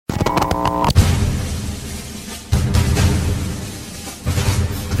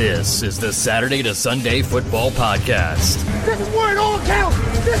This is the Saturday to Sunday Football Podcast. This is where it all counts.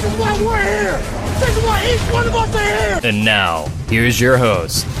 This is why we're here. This is why each one of us are here. And now, here's your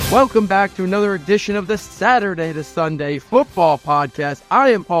host. Welcome back to another edition of the Saturday to Sunday Football Podcast. I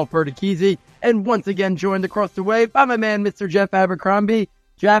am Paul Perticchese, and once again joined across the way by my man, Mr. Jeff Abercrombie.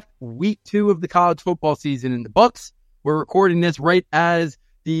 Jeff, week 2 of the college football season in the books. We're recording this right as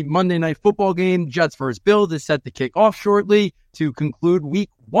the Monday Night Football game, Jets vs. Bills, is set to kick off shortly to conclude week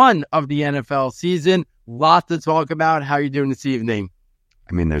 1 of the NFL season. Lots to talk about. How are you doing this evening?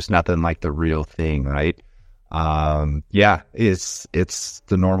 I mean, there's nothing like the real thing, right? It's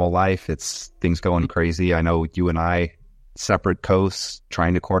the normal life. It's things going crazy. I know you and I, separate coasts,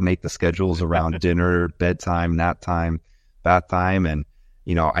 trying to coordinate the schedules around dinner, bedtime, nap time, bath time. And,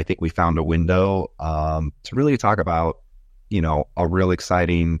 I think we found a window to really talk about, a real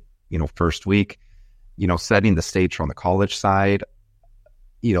exciting, first week, setting the stage from the college side.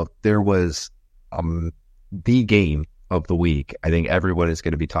 There was the game of the week. I think everyone is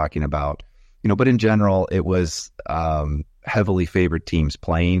going to be talking about, but in general, it was heavily favored teams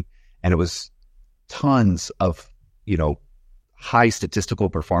playing, and it was tons of, high statistical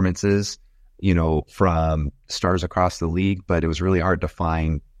performances, from stars across the league, but it was really hard to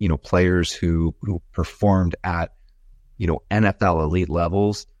find, players who performed at, NFL elite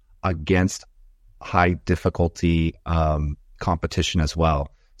levels against high difficulty competition as well.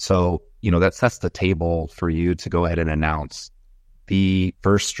 So, that sets the table for you to go ahead and announce the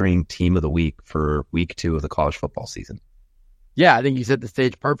first string team of the week for week 2 of the college football season. Yeah, I think you set the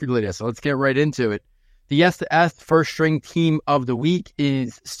stage perfectly there. So let's get right into it. The S2S first string team of the week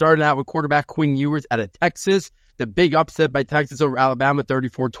is starting out with quarterback Quinn Ewers out of Texas. The big upset by Texas over Alabama,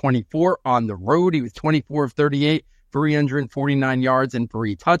 34-24 on the road. He was 24 of 38, 349 yards and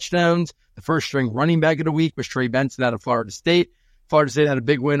 3 touchdowns. The first string running back of the week was Trey Benson out of Florida State. Florida State had a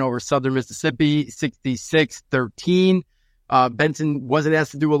big win over Southern Mississippi, 66-13. Benson wasn't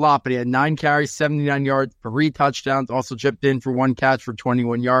asked to do a lot, but he had 9 carries, 79 yards, 3 touchdowns. Also chipped in for 1 catch for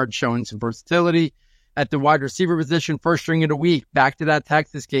 21 yards, showing some versatility. At the wide receiver position, first string of the week, back to that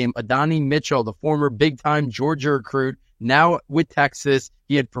Texas game, Adonai Mitchell, the former big-time Georgia recruit, now with Texas.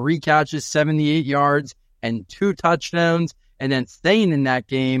 He had 3 catches, 78 yards, and 2 touchdowns. And then staying in that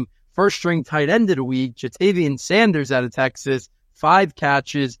game, first string tight end of the week, Jatavian Sanders out of Texas, 5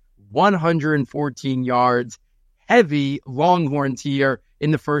 catches, 114 yards. Heavy Longhorns here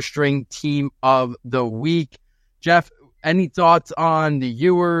in the first string team of the week. Jeff, any thoughts on the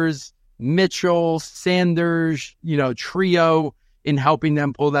Ewers, Mitchell, Sanders, trio in helping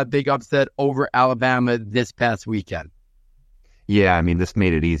them pull that big upset over Alabama this past weekend? Yeah, I mean, this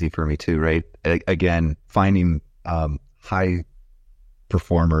made it easy for me too, right? Again, finding high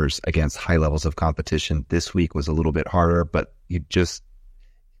performers against high levels of competition this week was a little bit harder, but it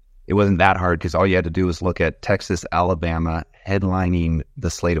wasn't that hard because all you had to do was look at Texas, Alabama headlining the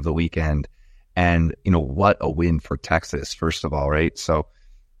slate of the weekend. And, what a win for Texas, first of all, right? So,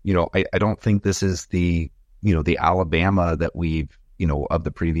 I don't think this is the Alabama that we've, of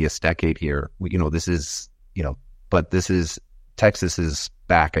the previous decade here. This is, but this is Texas's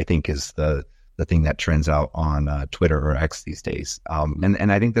back, I think, is the thing that trends out on Twitter or X these days.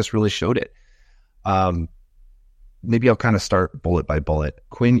 And I think this really showed it. Maybe I'll kind of start bullet by bullet.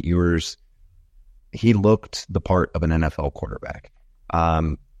 Quinn Ewers, he looked the part of an NFL quarterback.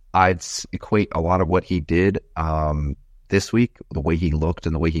 I'd equate a lot of what he did this week, the way he looked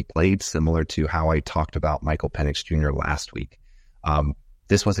and the way he played, similar to how I talked about Michael Penix Jr. last week.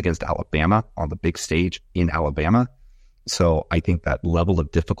 This was against Alabama on the big stage in Alabama. So I think that level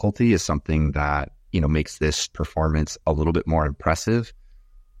of difficulty is something that, makes this performance a little bit more impressive.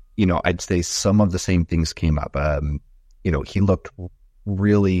 I'd say some of the same things came up. He looked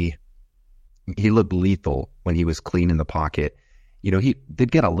lethal when he was clean in the pocket. He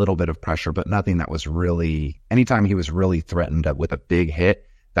did get a little bit of pressure, but nothing that was really, anytime he was really threatened with a big hit,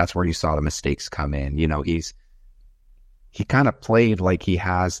 that's where you saw the mistakes come in. He kind of played like he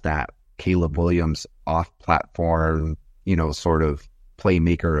has that Caleb Williams off-platform, sort of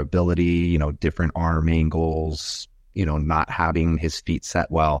playmaker ability, different arm angles, not having his feet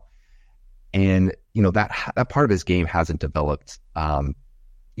set well. And, that part of his game hasn't developed,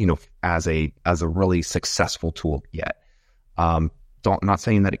 as a really successful tool yet. Not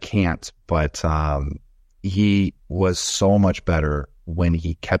saying that it can't, but he was so much better when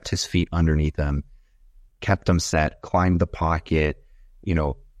he kept his feet underneath him, kept them set, climbed the pocket,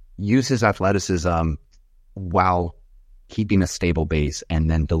 used his athleticism while keeping a stable base and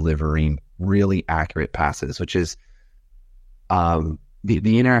then delivering really accurate passes, which is the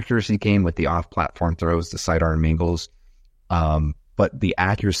inaccuracy came with the off-platform throws, the sidearm angles. But but the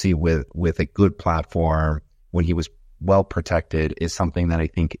accuracy with a good platform when he was well protected is something that I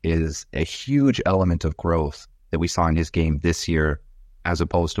think is a huge element of growth that we saw in his game this year, as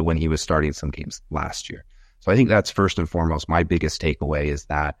opposed to when he was starting some games last year. So I think that's first and foremost my biggest takeaway is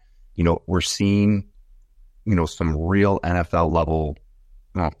that, we're seeing, some real NFL level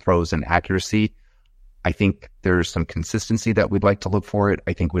throws and accuracy. I think there's some consistency that we'd like to look for it.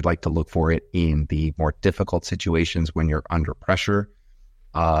 I think we'd like to look for it in the more difficult situations when you're under pressure.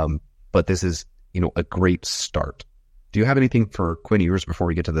 But this is, a great start. Do you have anything for Quinn Ewers before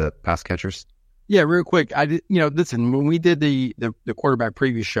we get to the pass catchers? Yeah, real quick. I did, listen, when we did the quarterback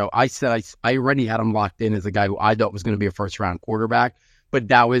preview show, I said I already had him locked in as a guy who I thought was going to be a first round quarterback, but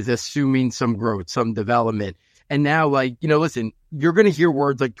that was assuming some growth, some development. And now, listen, you're going to hear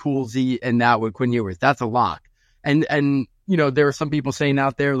words like Toolsy and that with Quinn Ewers. That's a lock. And there are some people saying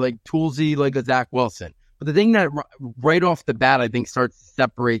out there like Toolsy, like a Zach Wilson. But the thing that right off the bat, I think starts to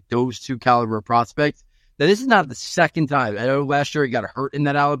separate those two caliber prospects, that this is not the second time. I know last year he got hurt in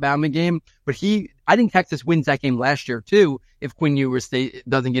that Alabama game, but I think Texas wins that game last year too if Quinn Ewers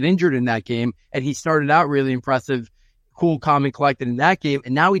doesn't get injured in that game. And he started out really impressive, cool, calm, and collected in that game.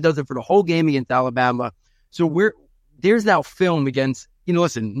 And now he does it for the whole game against Alabama. So there's now film against,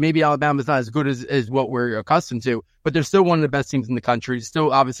 listen, maybe Alabama's not as good as what we're accustomed to, but they're still one of the best teams in the country.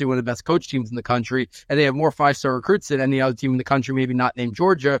 Still obviously one of the best coach teams in the country. And they have more 5-star recruits than any other team in the country, maybe not named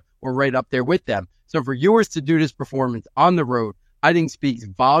Georgia, or right up there with them. So for Ewers to do this performance on the road, I think speaks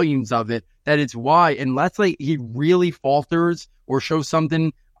volumes of it, that it's why, unless he really falters or shows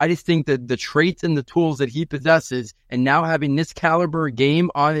something, I just think that the traits and the tools that he possesses, and now having this caliber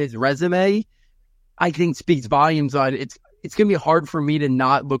game on his resume, I think speaks volumes on it. It's going to be hard for me to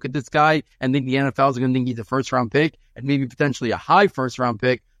not look at this guy and think the NFL is going to think he's a first-round pick and maybe potentially a high first-round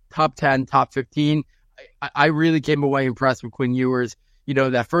pick, top 10, top 15. I really came away impressed with Quinn Ewers.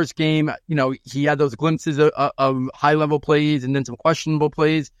 That first game, he had those glimpses of high-level plays and then some questionable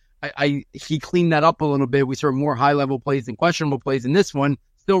plays. He cleaned that up a little bit. We saw more high-level plays than questionable plays in this one.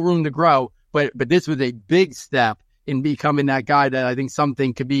 Still room to grow, but this was a big step in becoming that guy that I think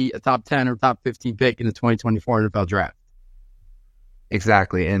something could be a top 10 or top 15 pick in the 2024 NFL draft.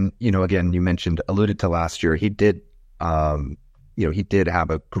 Exactly. And, again, you alluded to last year, he did have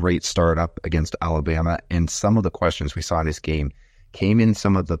a great start up against Alabama. And some of the questions we saw in his game came in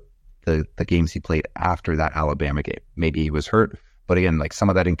some of the games he played after that Alabama game. Maybe he was hurt, but again, like some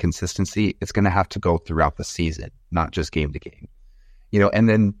of that inconsistency, it's going to have to go throughout the season, not just game to game. And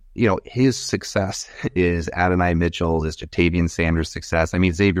then, his success is Adonai Mitchell, is Jatavian Sanders' success. I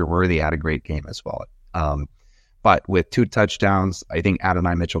mean, Xavier Worthy had a great game as well. But with 2 touchdowns, I think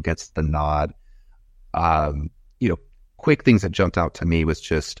Adonai Mitchell gets the nod. Quick things that jumped out to me was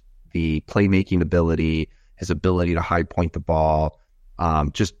just the playmaking ability, his ability to high point the ball,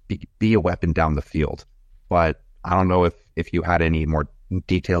 just be a weapon down the field. But I don't know if you had any more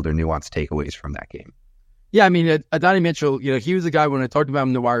detailed or nuanced takeaways from that game. Yeah, I mean, Adonai Mitchell, he was a guy when I talked about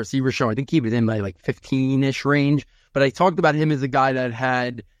him in the wide receiver show, I think he was in my 15-ish range, but I talked about him as a guy that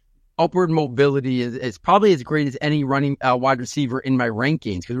had upward mobility is probably as great as any running wide receiver in my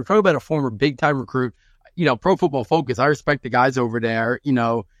rankings, because we're talking about a former big-time recruit. Pro Football Focus, I respect the guys over there,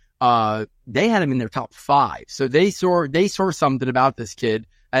 they had him in their top 5. So they saw something about this kid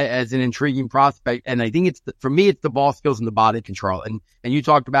as an intriguing prospect. And I think for me, it's the ball skills and the body control. And you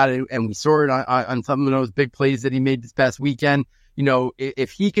talked about it, and we saw it on some of those big plays that he made this past weekend.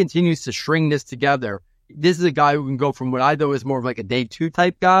 If he continues to string this together, this is a guy who can go from what I thought was more of like a day 2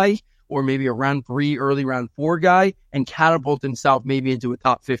 type guy, or maybe a round 3, early round 4 guy, and catapult himself maybe into a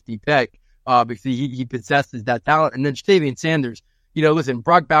top 50 pick because he possesses that talent. And then Jatavian Sanders, listen,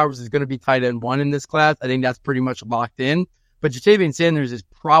 Brock Bowers is going to be tight end 1 in this class. I think that's pretty much locked in. But Jatavian Sanders is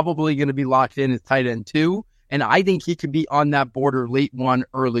probably going to be locked in as tight end 2. And I think he could be on that border late 1,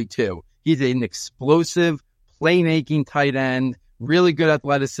 early 2. He's an explosive, playmaking tight end, really good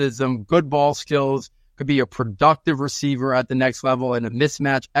athleticism, good ball skills, could be a productive receiver at the next level and a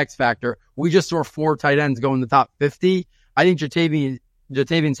mismatch X factor. We just saw 4 tight ends go in the top 50. I think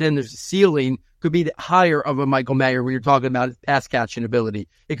Jatavian Sanders' ceiling could be higher of a Michael Mayer when you're talking about his pass catching ability.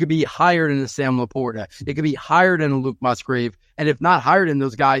 It could be higher than a Sam Laporta. It could be higher than a Luke Musgrave. And if not higher than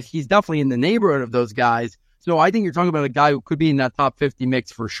those guys, he's definitely in the neighborhood of those guys. So I think you're talking about a guy who could be in that top 50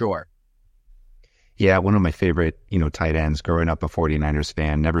 mix for sure. Yeah, one of my favorite, tight ends growing up, a 49ers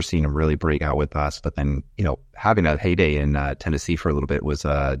fan, never seen him really break out with us. But then, having a heyday in Tennessee for a little bit was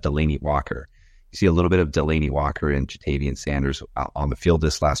Delaney Walker. You see a little bit of Delaney Walker and Jatavian Sanders on the field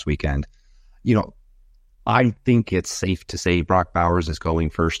this last weekend. I think it's safe to say Brock Bowers is going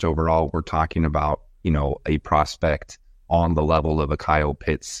first overall. We're talking about, a prospect on the level of a Kyle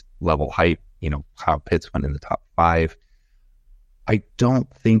Pitts level hype. Kyle Pitts went in the top 5. I don't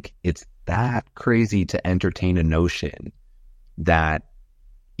think it's that crazy to entertain a notion that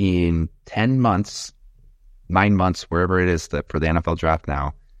in 10 months, 9 months, wherever it is that for the NFL draft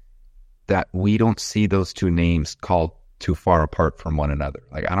now, that we don't see those two names called too far apart from one another.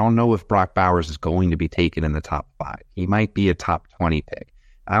 Like, I don't know if Brock Bowers is going to be taken in the top 5. He might be a top 20 pick.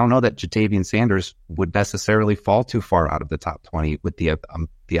 I don't know that Jatavian Sanders would necessarily fall too far out of the top 20 with the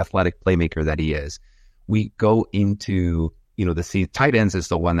athletic playmaker that he is. We go into, the tight ends is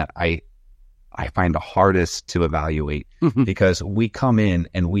the one that I find the hardest to evaluate because we come in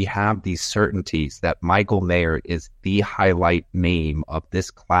and we have these certainties that Michael Mayer is the highlight name of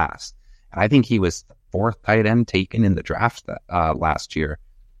this class. And I think he was the 4th tight end taken in the draft last year,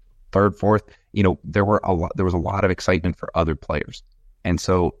 3rd, 4th. There was a lot of excitement for other players. And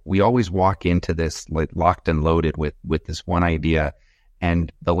so we always walk into this like locked and loaded with this one idea,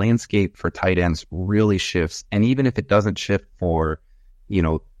 and the landscape for tight ends really shifts. And even if it doesn't shift for,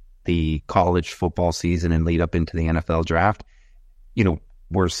 the college football season and lead up into the NFL draft,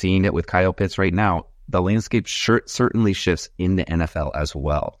 we're seeing it with Kyle Pitts right now. The landscape certainly shifts in the NFL as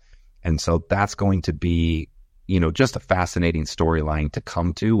well. And so that's going to be, just a fascinating storyline to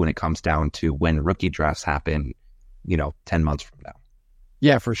come to when it comes down to when rookie drafts happen, 10 months from now.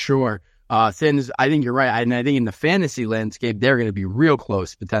 Yeah, for sure. Sanders, I think you're right. And I think in the fantasy landscape, they're going to be real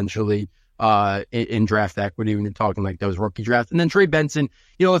close potentially in draft equity when you're talking like those rookie drafts. And then Trey Benson,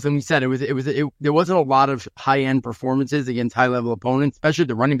 listen, we said there wasn't a lot of high end performances against high level opponents, especially at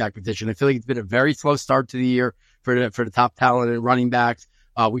the running back position. I feel like it's been a very slow start to the year for the top talented running backs.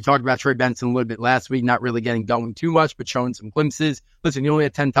 We talked about Trey Benson a little bit last week, not really getting going too much, but showing some glimpses. Listen, he only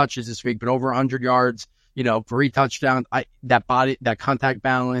had 10 touches this week, but over 100 yards, 3 touchdowns. That contact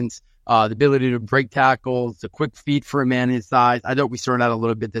balance, the ability to break tackles, the quick feet for a man his size. I thought we started out a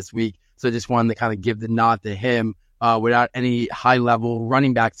little bit this week, so I just wanted to kind of give the nod to him without any high-level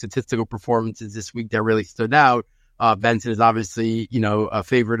running back statistical performances this week that really stood out. Benson is obviously, a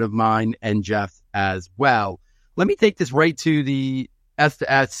favorite of mine and Jeff's as well. Let me take this right to the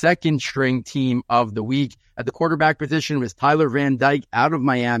S2S second string team of the week. At the quarterback position was Tyler Van Dyke out of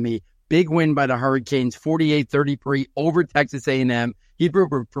Miami. Big win by the Hurricanes, 48-33 over Texas A&M. He threw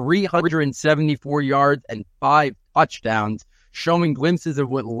for 374 yards and 5 touchdowns, showing glimpses of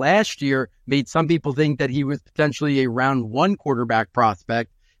what last year made some people think that he was potentially a round 1 quarterback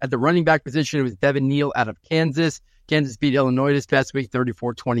prospect. At the running back position, it was Devin Neal out of Kansas. Kansas beat Illinois this past week,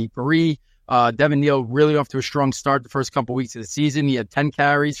 34-23. Devin Neal really off to a strong start the first couple weeks of the season. He had 10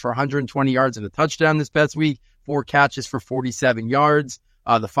 carries for 120 yards and a touchdown this past week, 4 catches for 47 yards.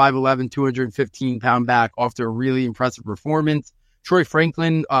 The 5'11", 215-pound back off to a really impressive performance. Troy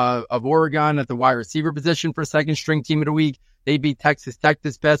Franklin of Oregon at the wide receiver position for second string team of the week. They beat Texas Tech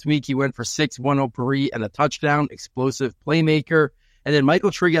this past week. He went for 6, 103 and a touchdown, explosive playmaker. And then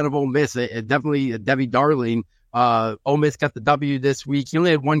Michael Trigg out of Ole Miss, definitely a Debbie Darling. Ole Miss got the W this week. He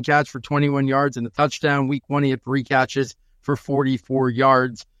only had 1 catch for 21 yards and a touchdown. Week 1, he had 3 catches for 44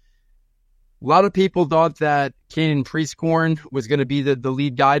 yards. A lot of people thought that Cannon Prieskorn was going to be the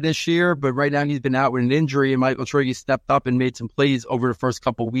lead guy this year, but right now he's been out with an injury, and Michael Trigg stepped up and made some plays over the first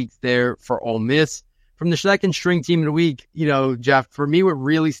couple weeks there for Ole Miss. From the second string team of the week, Jeff, for me, what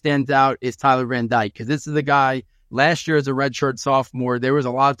really stands out is Tyler Van Dyke, because this is a guy last year as a redshirt sophomore. There was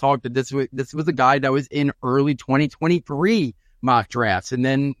a lot of talk that this was a guy that was in early 2023 mock drafts. And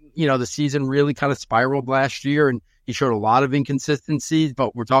then, the season really kind of spiraled last year, and he showed a lot of inconsistencies,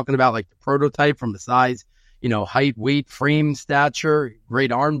 but we're talking about like the prototype from the size, height, weight, frame, stature,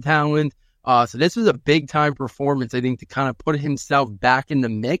 great arm talent. So this was a big time performance, I think, to kind of put himself back in the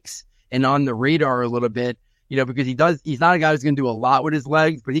mix and on the radar a little bit, because he's not a guy who's going to do a lot with his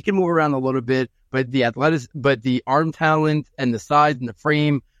legs, but he can move around a little bit. But the arm talent and the size and the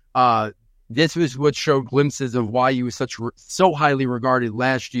frame, this was what showed glimpses of why he was so highly regarded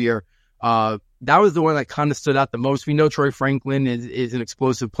last year. That was the one that kind of stood out the most. We know Troy Franklin is an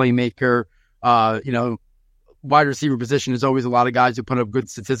explosive playmaker. Wide receiver position is always a lot of guys who put up good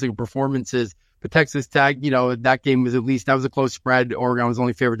statistical performances. But Texas Tech, that game was that was a close spread. Oregon was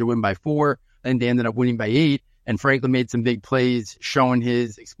only favored to win by 4, and they ended up winning by 8. And Franklin made some big plays, showing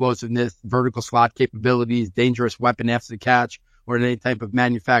his explosiveness, vertical slot capabilities, dangerous weapon after the catch, or any type of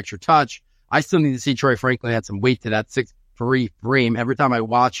manufactured touch. I still need to see Troy Franklin add some weight to that 6'3" frame. Every time I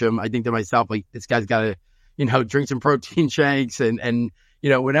watch him, I think to myself, like, this guy's got to, drink some protein shakes and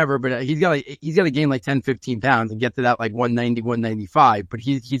whatever. But he's got to gain like 10, 15 pounds and get to that like 190, 195. But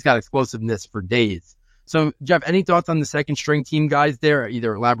he's got explosiveness for days. So, Jeff, any thoughts on the second string team guys there?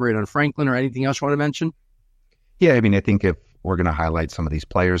 Either elaborate on Franklin or anything else you want to mention? Yeah, I mean, I think if we're going to highlight some of these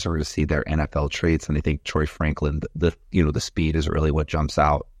players, we're going to see their NFL traits, and I think Troy Franklin, the speed is really what jumps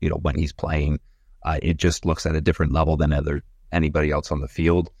out. When he's playing, it just looks at a different level than anybody else on the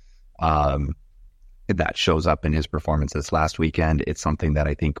field. That shows up in his performance this last weekend. It's something that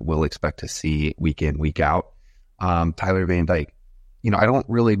I think we'll expect to see week in, week out. Tyler Van Dyke, I don't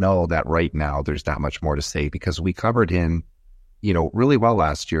really know that right now there's that much more to say because we covered him, really well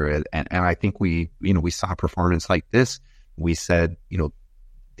last year. And I think we saw a performance like this. We said,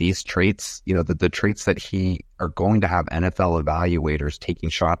 these traits, the traits that he are going to have NFL evaluators taking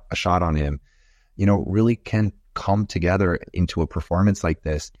a shot on him, really can come together into a performance like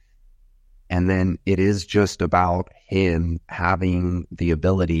this. And then it is just about him having the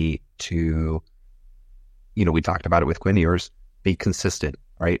ability to, we talked about it with Quinn Ewers, be consistent,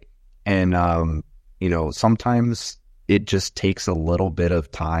 right? And, sometimes it just takes a little bit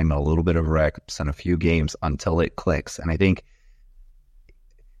of time, a little bit of reps and a few games until it clicks. And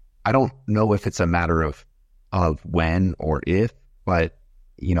I don't know if it's a matter of when or if, but,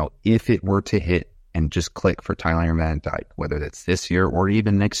 if it were to hit and just click for Tyler Van Dyke, whether that's this year or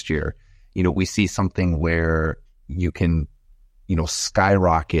even next year, we see something where you can,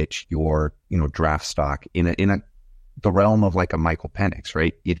 skyrocket your, draft stock in the realm of like a Michael Penix,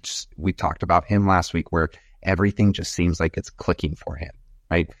 right? We talked about him last week where everything just seems like it's clicking for him,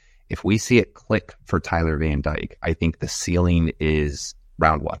 right? If we see it click for Tyler Van Dyke, I think the ceiling is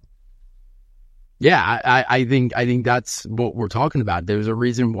round one. Yeah, I think that's what we're talking about. There's a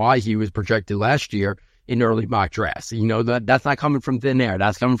reason why he was projected last year in early mock drafts. That's not coming from thin air.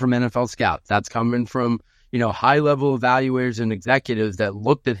 That's coming from NFL scouts. That's coming from, high-level evaluators and executives that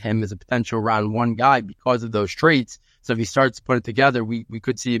looked at him as a potential round one guy because of those traits. So if he starts to put it together, we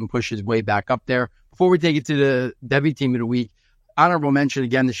could see him push his way back up there. Before we take it to the Devy team of the week, honorable mention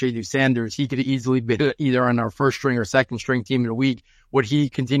again to Shadu Sanders. He could easily be either on our first string or second string team of the week. What he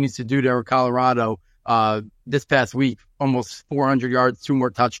continues to do there at Colorado this past week, almost 400 yards, 2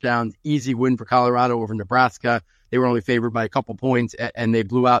 more touchdowns, easy win for Colorado over Nebraska. They were only favored by a couple points and they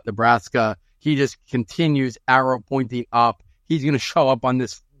blew out Nebraska. He just continues arrow pointing up. He's going to show up on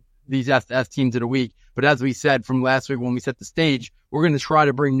these S2S teams of the week. But as we said from last week when we set the stage, we're going to try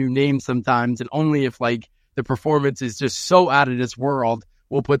to bring new names sometimes, and only if the performance is just so out of this world,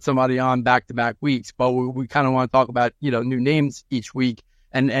 we'll put somebody on back-to-back weeks. But we kind of want to talk about, new names each week,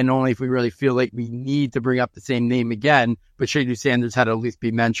 and only if we really feel like we need to bring up the same name again. But Shadu Sanders had to at least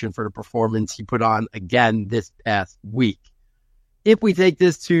be mentioned for the performance he put on again this past week. If we take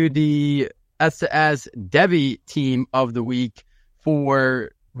this to the S2S Devy team of the week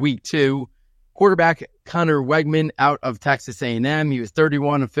for week 2, quarterback Connor Wegman out of Texas A&M. He was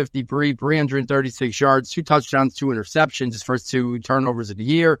 31 of 53, 336 yards, 2 touchdowns, 2 interceptions, his first 2 turnovers of the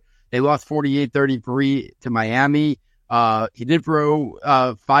year. They lost 48-33 to Miami. He did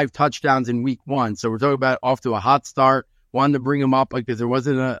throw 5 touchdowns in week 1. So we're talking about off to a hot start. Wanted to bring him up because there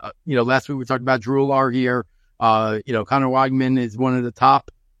wasn't last week we talked about Drew Lar here. Connor Wegman is one of the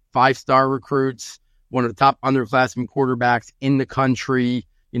top 5-star recruits, one of the top underclassmen quarterbacks in the country.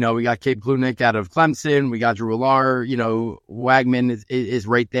 We got Cape Klunick out of Clemson. We got Drew Lar. Wegman is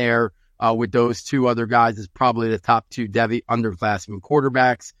right there with those 2 other guys is probably the top 2 Devy underclassmen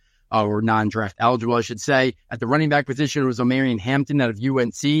quarterbacks or non-draft eligible, I should say. At the running back position, it was Omarion Hampton out of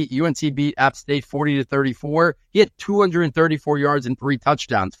UNC. UNC beat App State 40-34. He had 234 yards and 3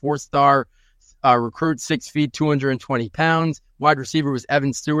 touchdowns. 4-star recruit, 6 feet, 220 pounds. Wide receiver was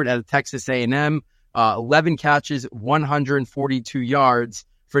Evan Stewart out of Texas A&M. 11 catches, 142 yards.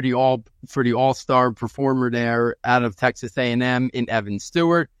 For the all-star performer there out of Texas A&M in Evan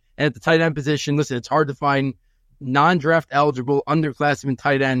Stewart. And at the tight end position, listen, it's hard to find non-draft eligible underclassmen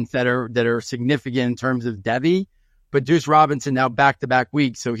tight ends that are significant in terms of Devy. But Deuce Robinson now back-to-back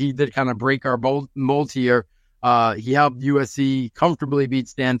weeks, so he did kind of break our mold here. He helped USC comfortably beat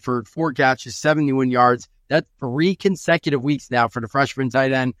Stanford, 4 catches, 71 yards. That's 3 consecutive weeks now for the freshman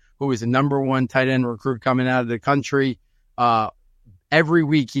tight end, who is the number 1 tight end recruit coming out of the country. Every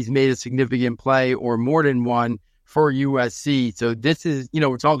week he's made a significant play or more than one for USC. So this is,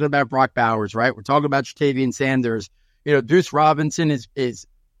 we're talking about Brock Bowers, right? We're talking about Ja'Tavion Sanders. Deuce Robinson is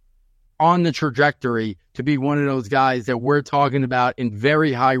on the trajectory to be one of those guys that we're talking about in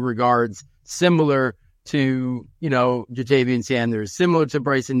very high regards, similar to, Ja'Tavion Sanders, similar to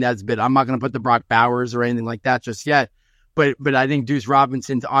Bryson Nesbitt. I'm not going to put the Brock Bowers or anything like that just yet. But I think Deuce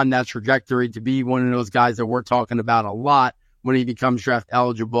Robinson's on that trajectory to be one of those guys that we're talking about a lot when he becomes draft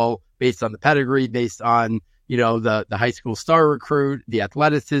eligible, based on the pedigree, based on, the high school star recruit, the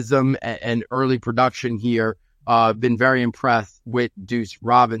athleticism and early production here. Been very impressed with Deuce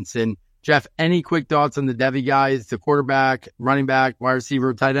Robinson. Jeff, any quick thoughts on the Devy guys, the quarterback, running back, wide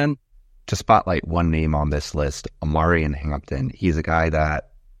receiver, tight end? To spotlight one name on this list, Amari and Hampton. He's a guy that,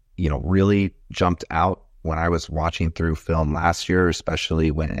 really jumped out when I was watching through film last year, especially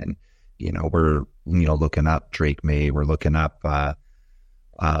when, we're, looking up Drake May, we're looking up,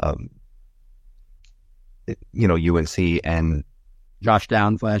 UNC and Josh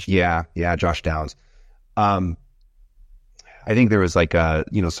Downs last year. Yeah, Josh Downs. I think there was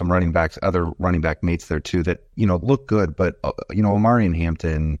some other running back mates there too that, looked good, but, Amari and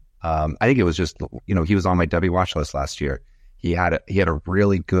Hampton, I think it was just, he was on my W watch list last year. He had a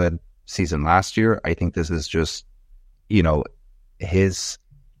really good season last year. I think this is just, his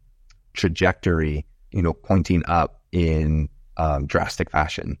trajectory, pointing up in drastic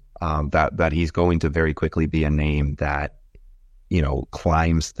fashion, that he's going to very quickly be a name that,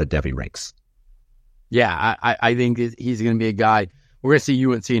 climbs the Devy ranks. Yeah, I think he's going to be a guy. We're going to see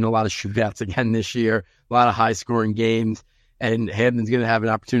UNC in a lot of shootouts again this year, a lot of high-scoring games, and Hampton's going to have an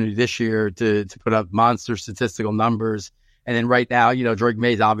opportunity this year to put up monster statistical numbers. And then right now, Drake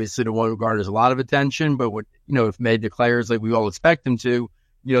May is obviously the one who garners a lot of attention, but if May declares like we all expect him to,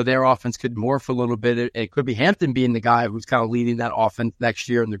 their offense could morph a little bit. It could be Hampton being the guy who's kind of leading that offense next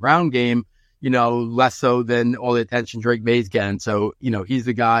year in the ground game, less so than all the attention Drake May's getting. So, he's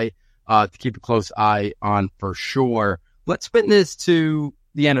the guy to keep a close eye on for sure. Let's spin this to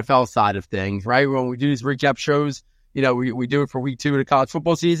the NFL side of things, right? When we do these recap shows, we do it for week 2 of the college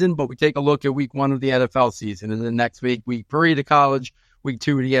football season, but we take a look at week 1 of the NFL season. And then next week 3 of the college, week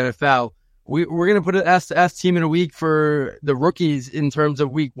 2 of the NFL. We're going to put an S2S team in a week for the rookies in terms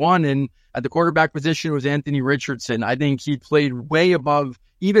of week 1. And at the quarterback position was Anthony Richardson. I think he played way above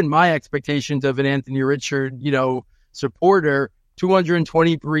even my expectations of an Anthony Richard, supporter.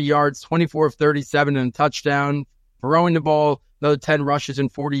 223 yards, 24 of 37 and a touchdown, throwing the ball, another 10 rushes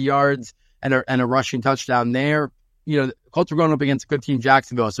and 40 yards and a rushing touchdown there. Colts were going up against a good team,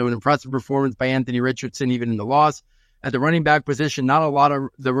 Jacksonville. So an impressive performance by Anthony Richardson, even in the loss. At the running back position, not a lot of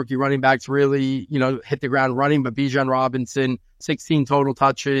the rookie running backs really, hit the ground running, but Bijan Robinson, 16 total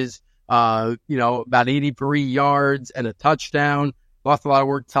touches, about 83 yards and a touchdown. Lost a lot of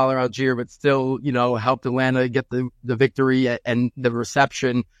work to Tyler Algier, but still, helped Atlanta get the victory and the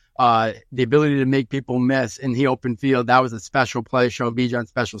reception, the ability to make people miss in the open field. That was a special play showing Bijan's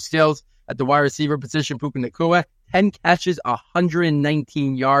special skills. At the wide receiver position, Puka Nacua, 10 catches,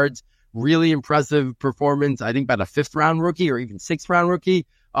 119 yards. Really impressive performance. I think about a 5th-round rookie or even 6th-round rookie.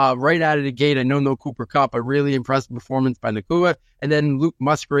 Right out of the gate, I know no Cooper Kupp, but really impressive performance by Nacua. And then Luke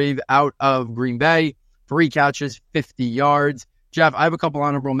Musgrave out of Green Bay, 3 catches, 50 yards. Jeff, I have a couple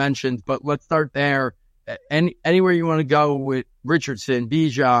honorable mentions, but let's start there. Anywhere you want to go with Richardson,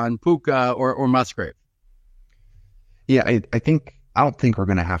 Bijan, Puka, or Musgrave? Yeah, I don't think we're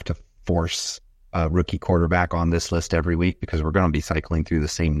going to have to force a rookie quarterback on this list every week because we're going to be cycling through the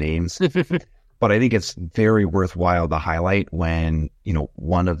same names. But I think it's very worthwhile to highlight when,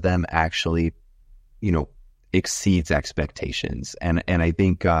 one of them actually, exceeds expectations. And I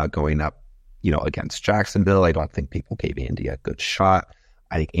think going up, against Jacksonville, I don't think people gave Andy a good shot.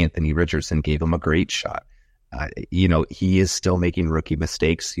 I think Anthony Richardson gave him a great shot. He is still making rookie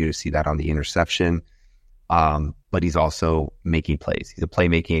mistakes. You see that on the interception. But he's also making plays. He's a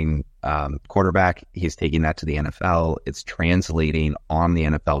playmaking quarterback. He's taking that to the NFL. It's translating on the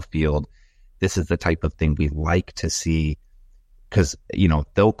NFL field. This is the type of thing we like to see because,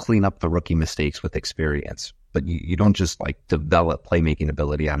 they'll clean up the rookie mistakes with experience, but you don't just develop playmaking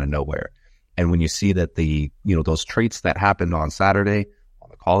ability out of nowhere. And when you see that those traits that happened on Saturday on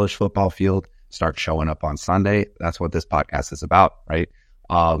the college football field start showing up on Sunday, that's what this podcast is about, right?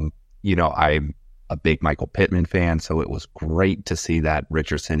 I'm a big Michael Pittman fan, so it was great to see that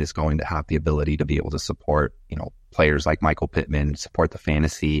Richardson is going to have the ability to be able to support, players like Michael Pittman, support the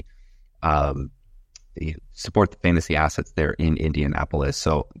fantasy assets there in Indianapolis.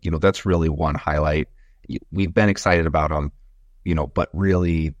 So, that's really one highlight. We've been excited about him, but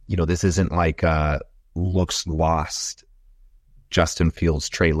really, this isn't like a looks lost Justin Fields,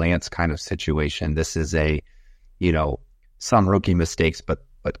 Trey Lance kind of situation. This is some rookie mistakes, but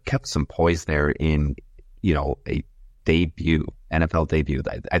kept some poise there in, a NFL debut.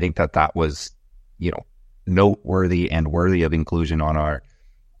 I think that was, noteworthy and worthy of inclusion on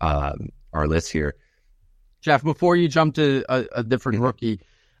our list here. Jeff, before you jump to a different rookie,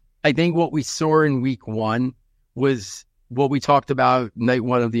 I think what we saw in week 1 was what we talked about night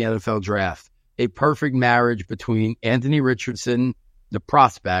 1 of the NFL draft. A perfect marriage between Anthony Richardson, the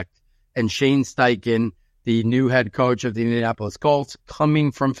prospect, and Shane Steichen, the new head coach of the Indianapolis Colts,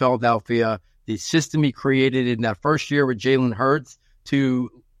 coming from Philadelphia. The system he created in that first year with Jalen Hurts to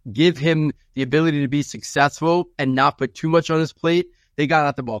give him the ability to be successful and not put too much on his plate. They got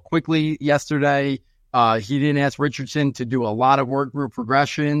out the ball quickly yesterday. He didn't ask Richardson to do a lot of work through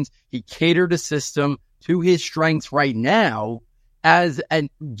progressions. He catered a system to his strengths right now and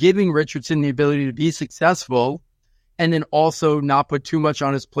giving Richardson the ability to be successful and then also not put too much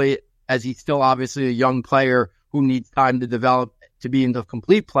on his plate as he's still obviously a young player who needs time to develop to be a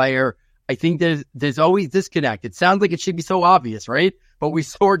complete player. I think there's always disconnect. It sounds like it should be so obvious, right? But we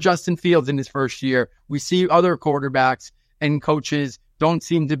saw Justin Fields in his first year. We see other quarterbacks and coaches don't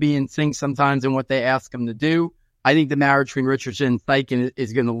seem to be in sync sometimes in what they ask him to do. I think the marriage between Richardson and Steichen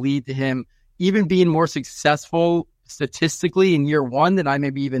is going to lead to him even being more successful statistically in year one than I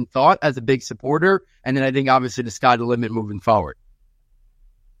maybe even thought as a big supporter. And then I think obviously the sky the limit moving forward.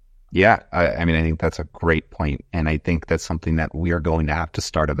 Yeah, I mean, I think that's a great point. And I think that's something that we are going to have to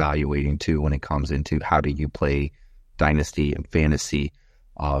start evaluating too when it comes into how do you play dynasty and fantasy,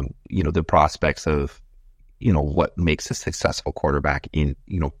 the prospects of, what makes a successful quarterback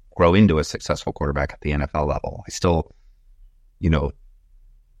grow into a successful quarterback at the NFL level. I still,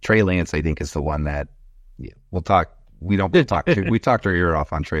 Trey Lance, I think, is the one that we'll talk. We talked our ear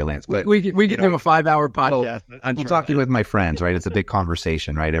off on Trey Lance, but we can give him a 5-hour podcast. We'll talk with my friends, right? It's a big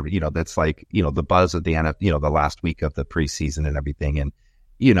conversation, right? That's like, the buzz of the NFL, the last week of the preseason and everything. And,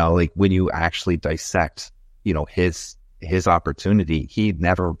 like when you actually dissect, his opportunity, he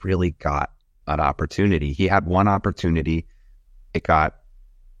never really got an opportunity. He had one opportunity. It got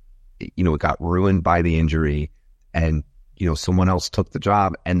ruined by the injury and, someone else took the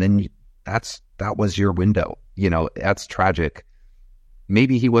job. And then that was your window. That's tragic.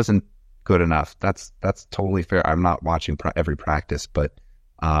 Maybe he wasn't good enough. That's totally fair. I'm not watching every practice, but,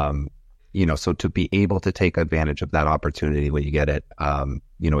 so to be able to take advantage of that opportunity when you get it,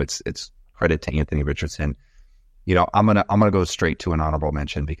 it's credit to Anthony Richardson. I'm going to go straight to an honorable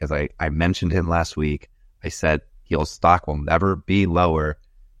mention because I mentioned him last week. I said his stock will never be lower.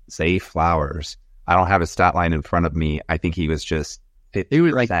 Zay Flowers. I don't have his stat line in front of me. I think he was just 50%. He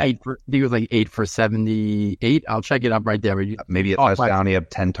was like 8 for 78. I'll check it up right there. Maybe a touchdown. He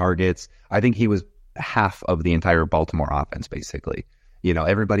had 10 targets. I think he was half of the entire Baltimore offense, basically.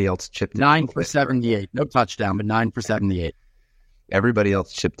 Everybody else chipped in. 9 for 78. No touchdown, but 9 for 78. Everybody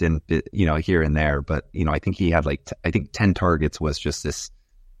else chipped in, here and there. But, I think he had 10 targets was just this.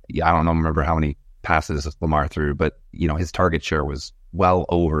 I don't remember how many passes Lamar threw, but, his target share was well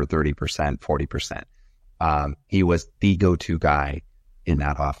over 30%, 40%. He was the go-to guy in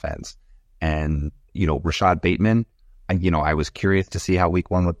that offense. And, Rashad Bateman, I was curious to see how week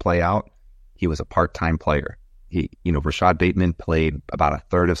one would play out. He was a part-time player. Rashad Bateman played about a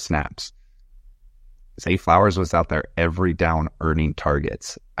third of snaps. Zay Flowers was out there every down earning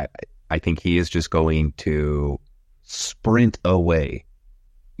targets. I think he is just going to sprint away,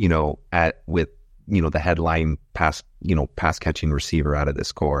 with the headline pass catching receiver out of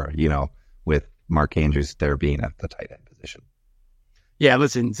this core, with Mark Andrews there being at the tight end position. Yeah,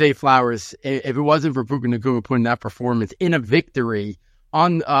 listen, Zay Flowers, if it wasn't for Puka Nacua putting that performance in a victory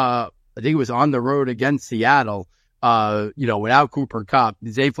on, I think it was on the road against Seattle, without Cooper Kupp,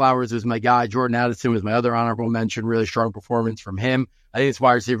 Zay Flowers was my guy. Jordan Addison was my other honorable mention. Really strong performance from him. I think this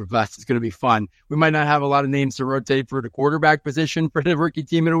wide receiver class is going to be fun. We might not have a lot of names to rotate for the quarterback position for the rookie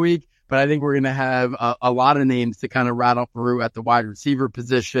team in a week, but I think we're going to have a lot of names to kind of rattle through at the wide receiver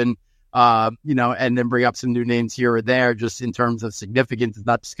position, and then bring up some new names here or there just in terms of significance. It's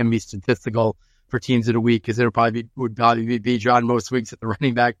not just going to be statistical for teams of the week because would probably be John most weeks at the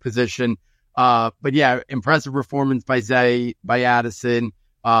running back position. But yeah, impressive performance by Zay, by Addison.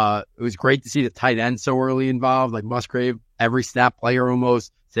 It was great to see the tight end so early involved, like Musgrave, every snap player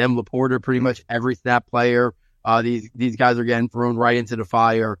almost. Sam Laporta, pretty much every snap player. These guys are getting thrown right into the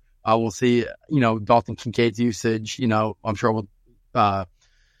fire. We'll see, Dalton Kincaid's usage. I'm sure we'll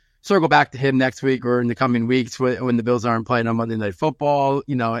circle back to him next week or in the coming weeks when the Bills aren't playing on Monday Night Football.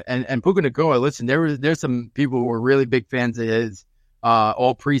 And Puka Nacua, listen, there's some people who were really big fans of his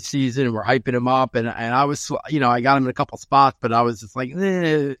all preseason and we're hyping him up. And I was, I got him in a couple spots, but I was just like,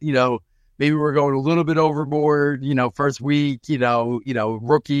 maybe we're going a little bit overboard, first week,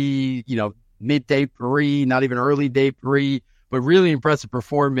 rookie, mid day 3, not even early day 3, but really impressive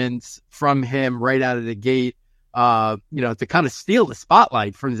performance from him right out of the gate, to kind of steal the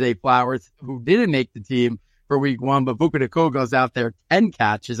spotlight from Zay Flowers, who didn't make the team for week 1, but Puka Nacua goes out there, 10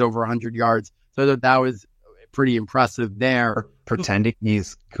 catches over 100 yards. So that was pretty impressive there. Pretending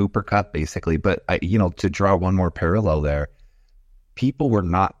he's Cooper Kupp, basically. But, to draw one more parallel there, people were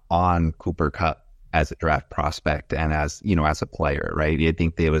not on Cooper Kupp as a draft prospect and as a player, right? I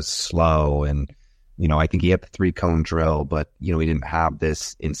think they was slow and, I think he had the 3-cone drill, but, he didn't have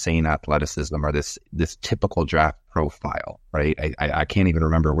this insane athleticism or this typical draft profile, right? I can't even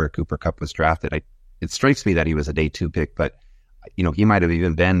remember where Cooper Kupp was drafted. It strikes me that he was a day 2 pick, but, he might have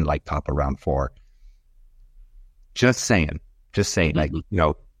even been like top of round 4. Just saying,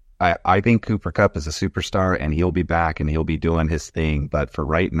 I think Cooper Kupp is a superstar and he'll be back and he'll be doing his thing. But for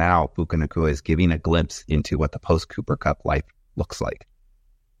right now, Puka Nacua is giving a glimpse into what the post Cooper Kupp life looks like.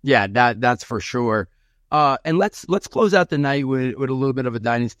 Yeah, that's for sure. And let's close out the night with a little bit of a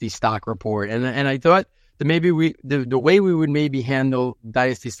dynasty stock report. And I thought that maybe the way we would maybe handle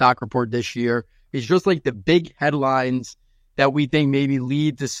dynasty stock report this year is just like the big headlines that we think maybe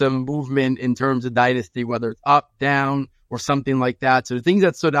lead to some movement in terms of dynasty, whether it's up, down, or something like that. So the things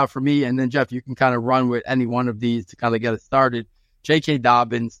that stood out for me, and then Jeff, you can kind of run with any one of these to kind of get it started. J.K.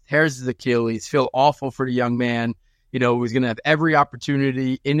 Dobbins tears his Achilles. Feel awful for the young man. Who's going to have every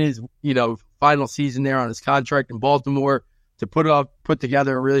opportunity in his, final season there on his contract in Baltimore to put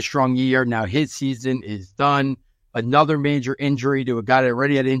together a really strong year. Now his season is done. Another major injury to a guy that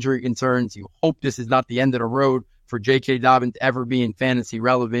already had injury concerns. You hope this is not the end of the road for J.K. Dobbins ever being fantasy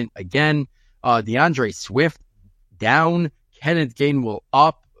relevant again. DeAndre Swift down. Kenneth Gainwell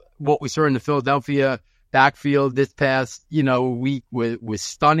up. What we saw in the Philadelphia backfield this past, week was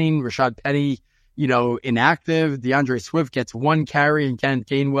stunning. Rashad Penny, inactive. DeAndre Swift gets 1 carry and Kenneth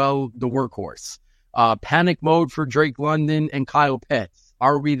Gainwell, the workhorse. Panic mode for Drake London and Kyle Pitts.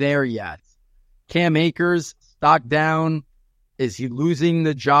 Are we there yet? Cam Akers, stock down. Is he losing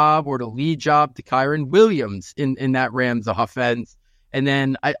the job or the lead job to Kyron Williams in that Rams offense? And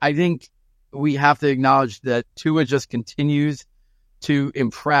then I think we have to acknowledge that Tua just continues to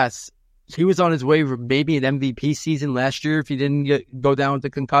impress. He was on his way for maybe an MVP season last year if he didn't go down with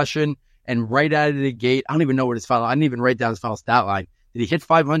the concussion. And right out of the gate, I don't even know what his final. I didn't even write down his final stat line. Did he hit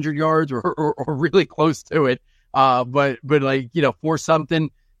 500 yards or really close to it? But for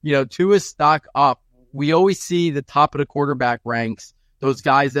something, Tua's stock up. We always see the top of the quarterback ranks, those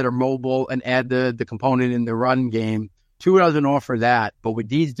guys that are mobile and add the component in the run game. Tua doesn't offer that, but with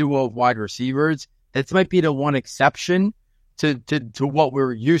these duo of wide receivers, this might be the one exception to what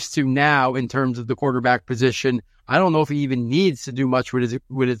we're used to now in terms of the quarterback position. I don't know if he even needs to do much with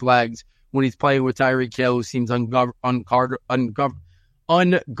his legs when he's playing with Tyreek Hill, who seems unguardable,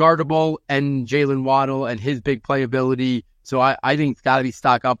 and Jalen Waddle and his big playability. So I think it's got to be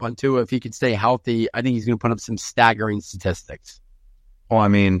stock up on Tua. If he can stay healthy, I think he's going to put up some staggering statistics. Well, I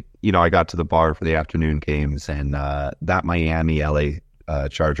mean, I got to the bar for the afternoon games, and that Miami-LA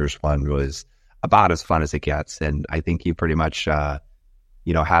Chargers one was about as fun as it gets. And I think you pretty much, had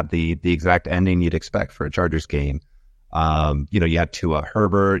the exact ending you'd expect for a Chargers game. You had Tua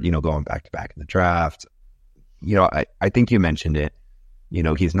Herbert, going back-to-back in the draft. I think you mentioned it.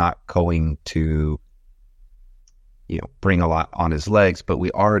 He's not going to, bring a lot on his legs, but we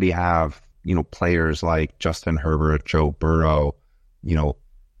already have, players like Justin Herbert, Joe Burrow,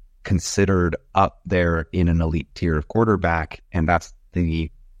 considered up there in an elite tier of quarterback. And that's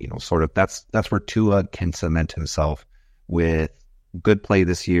the, that's where Tua can cement himself with good play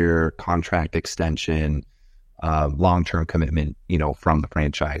this year, contract extension, long-term commitment, from the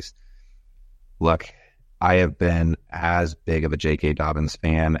franchise. Look, I have been as big of a J.K. Dobbins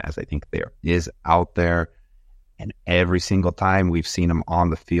fan as I think there is out there. And every single time we've seen him on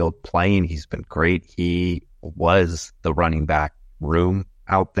the field playing, he's been great. He was the running back room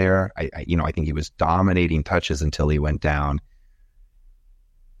out there. I think he was dominating touches until he went down.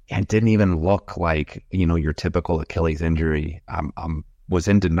 And didn't even look like, your typical Achilles injury. Was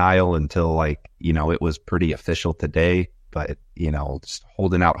in denial until it was pretty official today, but, just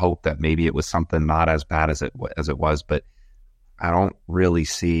holding out hope that maybe it was something not as bad as it was. But I don't really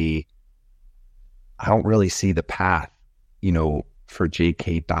see the path, for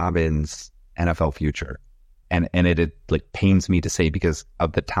J.K. Dobbins' NFL future. And it pains me to say because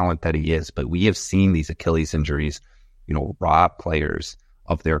of the talent that he is, but we have seen these Achilles injuries, rob players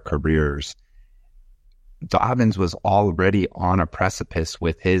of their careers. Dobbins was already on a precipice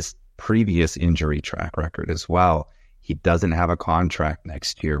with his previous injury track record as well. He doesn't have a contract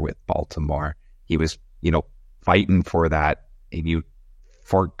next year with Baltimore. He was, fighting for that, and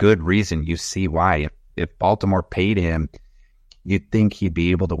for good reason. You see why. If Baltimore paid him, you'd think he'd be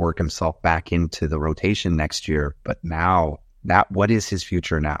able to work himself back into the rotation next year. But now, what is his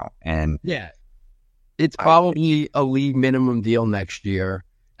future now? And yeah, it's probably a league minimum deal next year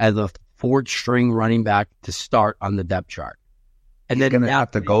as a fourth string running back to start on the depth chart. And he's then going to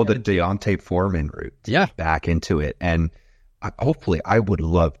have to go the Deontay Foreman route back into it. And hopefully, I would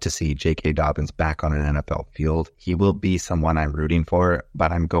love to see J.K. Dobbins back on an NFL field. He will be someone I'm rooting for,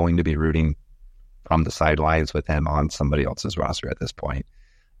 but I'm going to be rooting from the sidelines with him on somebody else's roster at this point,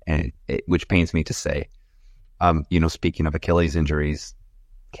 and which pains me to say. Speaking of Achilles injuries,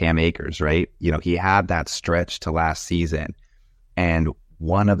 Cam Akers, right? He had that stretch to last season, and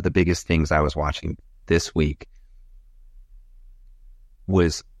one of the biggest things I was watching this week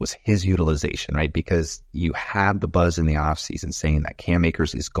was his utilization, right? Because you had the buzz in the offseason saying that Cam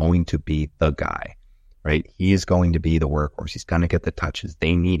Akers is going to be the guy, right? He is going to be the workhorse. He's going to get the touches.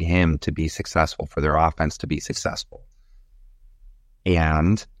 They need him to be successful, for their offense to be successful.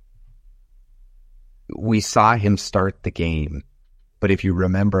 And we saw him start the game. But if you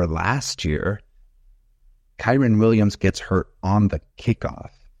remember last year, Kyren Williams gets hurt on the kickoff.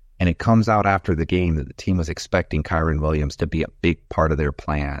 And it comes out after the game that the team was expecting Kyren Williams to be a big part of their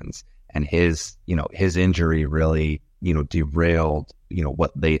plans. And his injury really, derailed,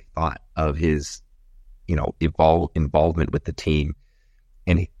 what they thought of his, involvement with the team.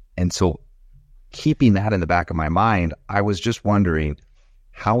 And so keeping that in the back of my mind, I was just wondering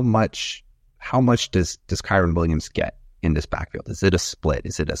how much does Kyren Williams get in this backfield? Is it a split?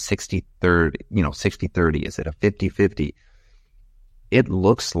 Is it a 60-30? 60-30? Is it a 50-50? It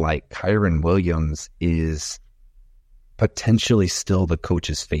looks like Kyren Williams is potentially still the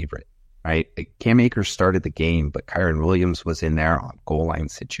coach's favorite, right? Cam Akers started the game, but Kyren Williams was in there on goal line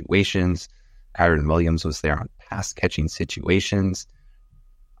situations. Kyren Williams was there on pass catching situations.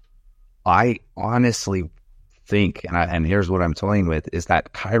 I honestly think, and here's what I'm toying with, is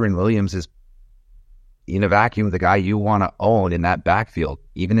that Kyren Williams is, in a vacuum, the guy you want to own in that backfield,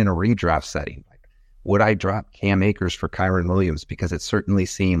 even in a redraft setting. Would I drop Cam Akers for Kyren Williams? Because it certainly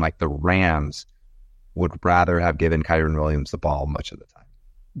seemed like the Rams would rather have given Kyren Williams the ball much of the time.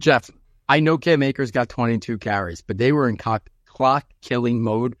 Jeff, I know Cam Akers got 22 carries, but they were in clock-killing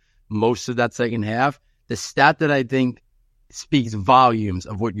mode most of that second half. The stat that I think speaks volumes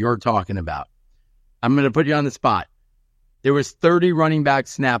of what you're talking about. I'm going to put you on the spot. There was 30 running back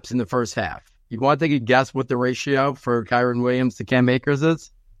snaps in the first half. You want to take a guess what the ratio for Kyren Williams to Cam Akers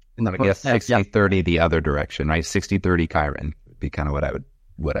is? I guess 60-30 the other direction, right? 60-30 Kyren would be kind of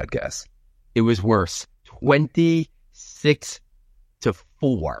what I'd guess. It was worse. 26-4.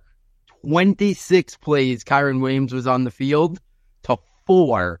 26 plays Kyren Williams was on the field to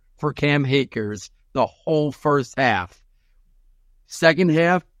 4 for Cam Akers the whole first half. Second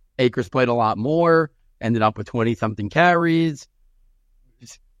half, Akers played a lot more, ended up with 20-something carries.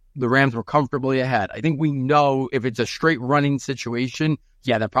 The Rams were comfortably ahead. I think we know if it's a straight running situation,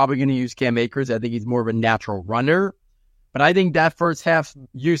 yeah, they're probably going to use Cam Akers. I think he's more of a natural runner. But I think that first half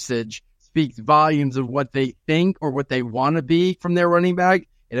usage speaks volumes of what they think or what they want to be from their running back.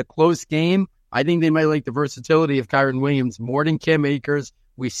 In a close game, I think they might like the versatility of Kyren Williams more than Cam Akers.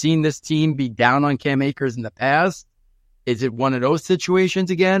 We've seen this team be down on Cam Akers in the past. Is it one of those situations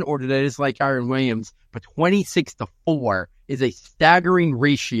again, or did I just like Kyren Williams? But 26-4 is a staggering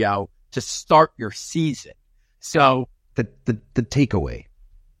ratio to start your season. So the takeaway,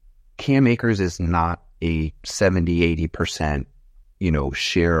 Cam Akers is not a 70-80%,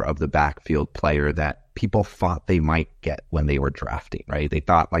 share of the backfield player that people thought they might get when they were drafting, right? They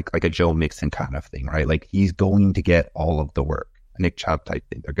thought like a Joe Mixon kind of thing, right? Like he's going to get all of the work, a Nick Chubb type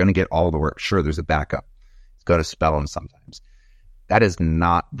thing. They're going to get all the work. Sure, there's a backup. It's going to spell him sometimes. That is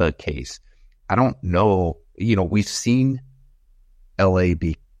not the case. I don't know. We've seen LA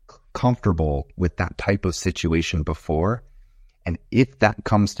be comfortable with that type of situation before. And if that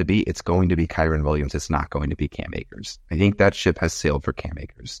comes to be, it's going to be Kyren Williams. It's not going to be Cam Akers. I think that ship has sailed for Cam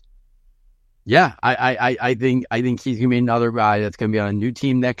Akers. Yeah, I think he's going to be another guy that's going to be on a new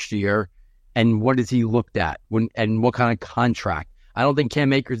team next year. And what is he looked at? And what kind of contract? I don't think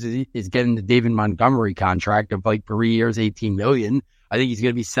Cam Akers is getting the David Montgomery contract of like 3 years, $18 million. I think he's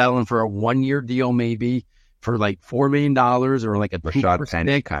going to be settling for a 1-year deal, maybe for like $4 million or like a Rashad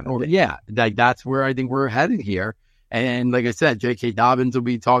Penny kind of thing. Yeah, that's where I think we're headed here. And like I said, J.K. Dobbins will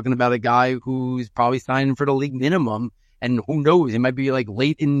be talking about a guy who's probably signing for the league minimum. And who knows, it might be like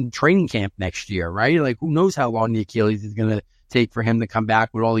late in training camp next year, right? Like who knows how long the Achilles is going to take for him to come back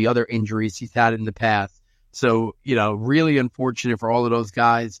with all the other injuries he's had in the past. So, really unfortunate for all of those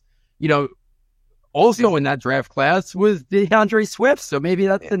guys. Also in that draft class was DeAndre Swift. So maybe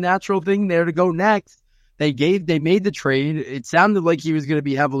that's the natural thing there to go next. They made the trade. It sounded like he was going to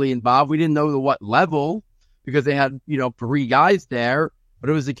be heavily involved. We didn't know what level because they had, 3 guys there, but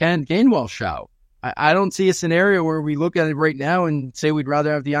it was the Ken Gainwell show. I don't see a scenario where we look at it right now and say we'd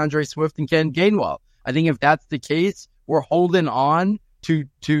rather have DeAndre Swift than Ken Gainwell. I think if that's the case, we're holding on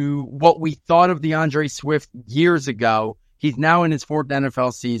to what we thought of DeAndre Swift years ago. He's now in his 4th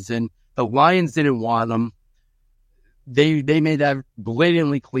NFL season. The Lions didn't want him. they made that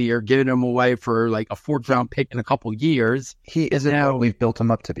blatantly clear, giving him away for like a 4th round pick in a couple years. He isn't now what we've built him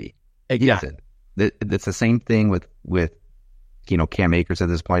up to be. Exactly. It's the same thing with Cam Akers at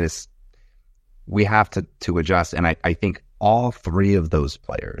this point. Is we have to adjust, and I think all 3 of those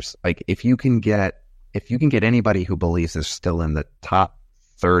players, like if you can get anybody who believes they're still in the top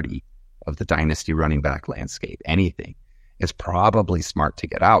 30 of the dynasty running back landscape, anything, it's probably smart to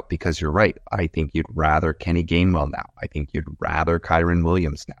get out, because you're right. I think you'd rather Kenny Gainwell now. I think you'd rather Kyron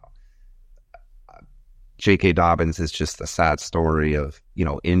Williams now. J.K. Dobbins is just a sad story of,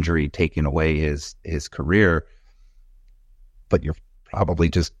 injury taking away his career. But you're probably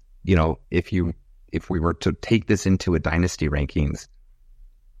just, if we were to take this into a dynasty rankings,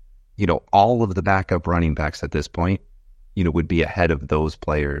 all of the backup running backs at this point, would be ahead of those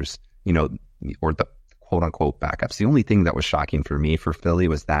players, or the quote unquote backups. The only thing that was shocking for me for Philly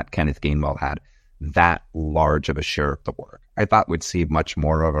was that Kenneth Gainwell had that large of a share of the work. I thought we'd see much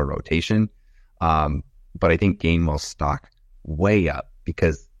more of a rotation. But I think Gainwell's stock way up,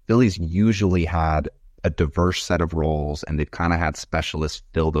 because Philly's usually had a diverse set of roles, and they've kind of had specialists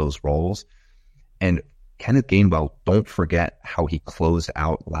fill those roles. And Kenneth Gainwell, don't forget how he closed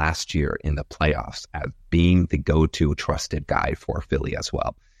out last year in the playoffs as being the go-to trusted guy for Philly as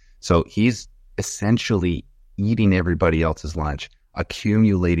well. So he's essentially eating everybody else's lunch,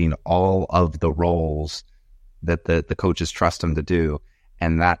 accumulating all of the roles that the coaches trust him to do.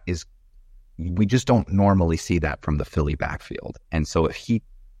 And that is, we just don't normally see that from the Philly backfield. And so if he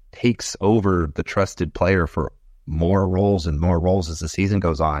takes over the trusted player for more roles and more roles as the season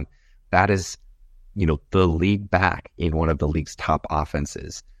goes on, that is, the lead back in one of the league's top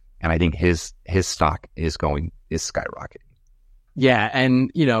offenses. And I think his stock is skyrocketing. Yeah.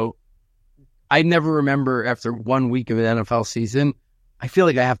 And, I never remember after 1 week of an NFL season, I feel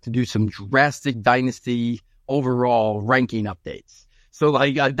like I have to do some drastic dynasty overall ranking updates. So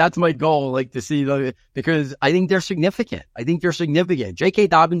that's my goal, to see, because I think they're significant. J.K.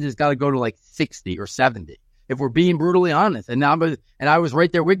 Dobbins has got to go to 60 or 70, if we're being brutally honest. And I was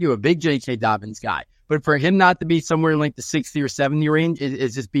right there with you, a big J.K. Dobbins guy. But for him not to be somewhere in the 60 or 70 range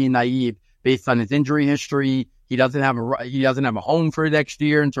is just being naive based on his injury history. He doesn't have a home for next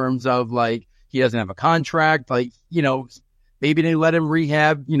year in terms of he doesn't have a contract. Maybe they let him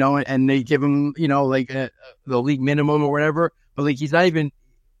rehab, and they give him, the league minimum or whatever. But he's not even,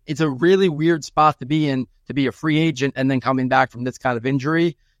 it's a really weird spot to be in, to be a free agent and then coming back from this kind of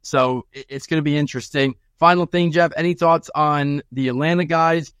injury. So it's going to be interesting. Final thing, Jeff, any thoughts on the Atlanta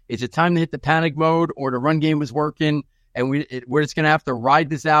guys? Is it time to hit the panic mode, or the run game was working and we're just going to have to ride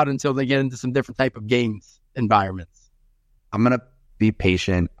this out until they get into some different type of games environments? I'm going to be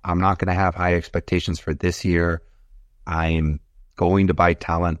patient. I'm not going to have high expectations for this year. I'm going to buy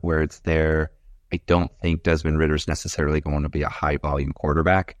talent where it's there. I don't think Desmond Ritter's necessarily going to be a high volume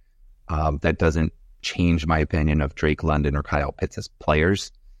quarterback. That doesn't change my opinion of Drake London or Kyle Pitts as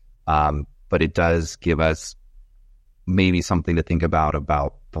players. But it does give us maybe something to think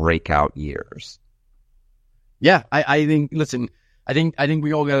about breakout years. Yeah, I think, listen, I think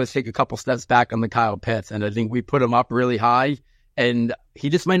we all got to take a couple steps back on the Kyle Pitts, and I think we put him up really high, and he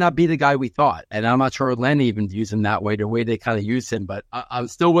just might not be the guy we thought. And I'm not sure Atlanta even views him that way, the way they kind of use him, but I'm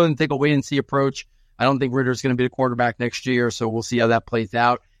still willing to take a wait-and-see approach. I don't think Ritter's going to be the quarterback next year, so we'll see how that plays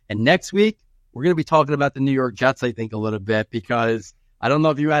out. And next week, we're going to be talking about the New York Jets, I think, a little bit, because I don't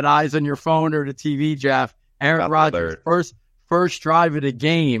know if you had eyes on your phone or the TV, Jeff. Aaron Rodgers' first drive of the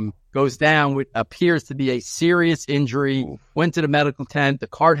game goes down with appears to be a serious injury. Ooh. Went to the medical tent. The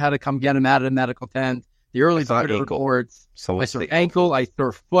cart had to come get him out of the medical tent. The early reports. So I saw ankle, I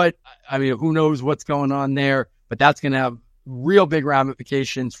saw foot. I mean, who knows what's going on there? But that's going to have real big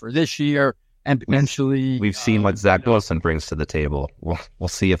ramifications for this year and potentially. We've seen what Zach Wilson brings to the table. We'll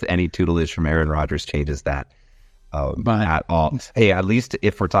see if any tutelage from Aaron Rodgers changes that. At all. Hey, at least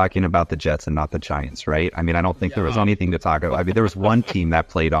if we're talking about the Jets and not the Giants, right? I mean, I don't think there was anything to talk about. I mean, there was one team that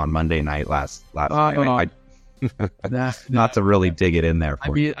played on Monday night last night. Not to really dig it in there.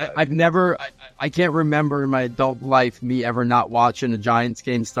 I can't remember in my adult life me ever not watching a Giants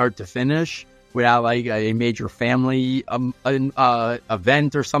game start to finish without a major family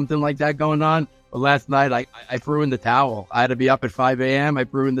event or something like that going on. But last night I threw in the towel. I had to be up at 5 a.m. I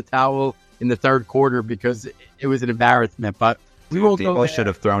threw in the towel in the third quarter because it was an embarrassment. But we won't go. They should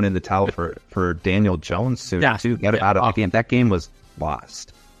have thrown in the towel for Daniel Jones soon too. Get out of the game. That game was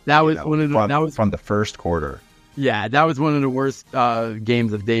lost. That was from the first quarter. Yeah, that was one of the worst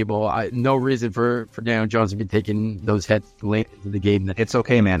games of Dable. No reason for Daniel Jones to be taking those hits late into the game. It's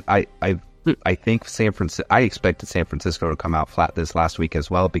okay, man. I think I expected San Francisco to come out flat this last week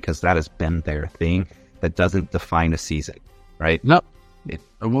as well, because that has been their thing. that doesn't define a season, right? No.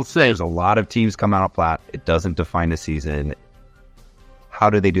 And we'll see. There's a lot of teams come out flat. It doesn't define a season. How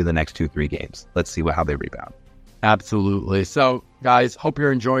do they do the next 2-3 games? Let's see how they rebound. Absolutely. So, guys, hope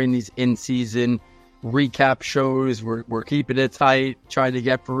you're enjoying these in-season recap shows. We're keeping it tight, trying to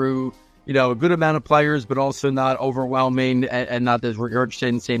get through, a good amount of players, but also not overwhelming and not just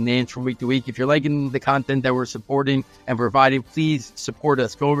regurgitating the same names from week to week. If you're liking the content that we're supporting and providing, please support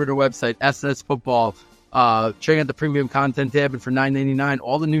us. Go over to the website, S2S Football. Check out the premium content tab, and for $9.99,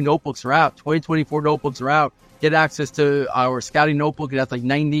 all the new notebooks are out. 2024 notebooks are out. Get access to our scouting notebook. It has like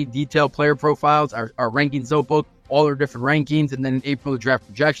 90 detailed player profiles, our rankings notebook, all our different rankings, and then in April, the draft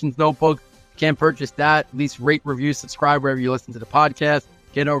projections notebook. Can't purchase that. At least rate, review, subscribe wherever you listen to the podcast.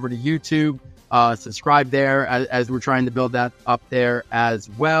 Get over to YouTube, subscribe there as we're trying to build that up there as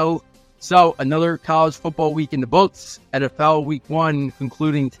well. So another college football week in the books. NFL week 1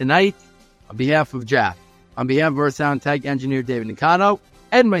 concluding tonight. On behalf of Jack, on behalf of our sound tech engineer, David Nicano,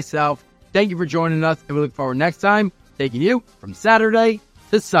 and myself, thank you for joining us, and we look forward next time taking you from Saturday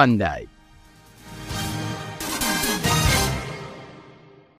to Sunday.